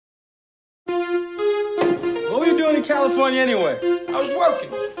California anyway? I was working.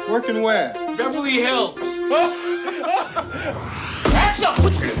 Working where? Beverly Hills. Axel!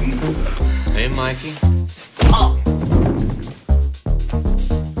 Hey, Mikey. Oh.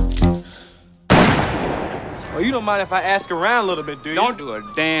 Oh, you don't mind if I ask around a little bit, do you? Don't do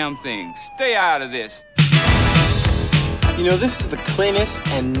a damn thing. Stay out of this. You know, this is the cleanest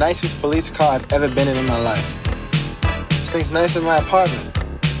and nicest police car I've ever been in my life. This thing's nicer than my apartment.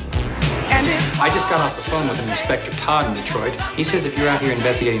 I just got off the phone with an Inspector Todd in Detroit. He says if you're out here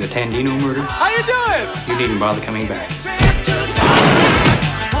investigating the Tandino murder, How you doing? you needn't bother coming back. You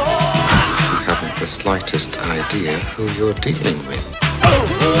haven't the slightest idea who you're dealing with.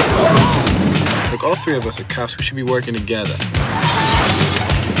 Look, all three of us are cops. We should be working together.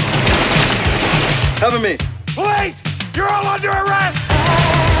 Cover me. Police! You're all under arrest!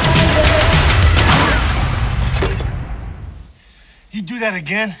 You do that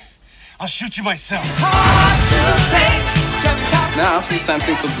again, I'll shoot you myself. Now, please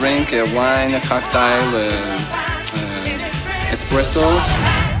something to drink, wine, a cocktail, espresso.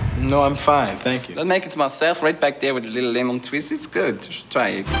 No, I'm fine, thank you. I'll make it myself right back there with a little lemon twist. It's good.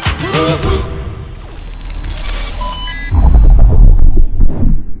 Try it.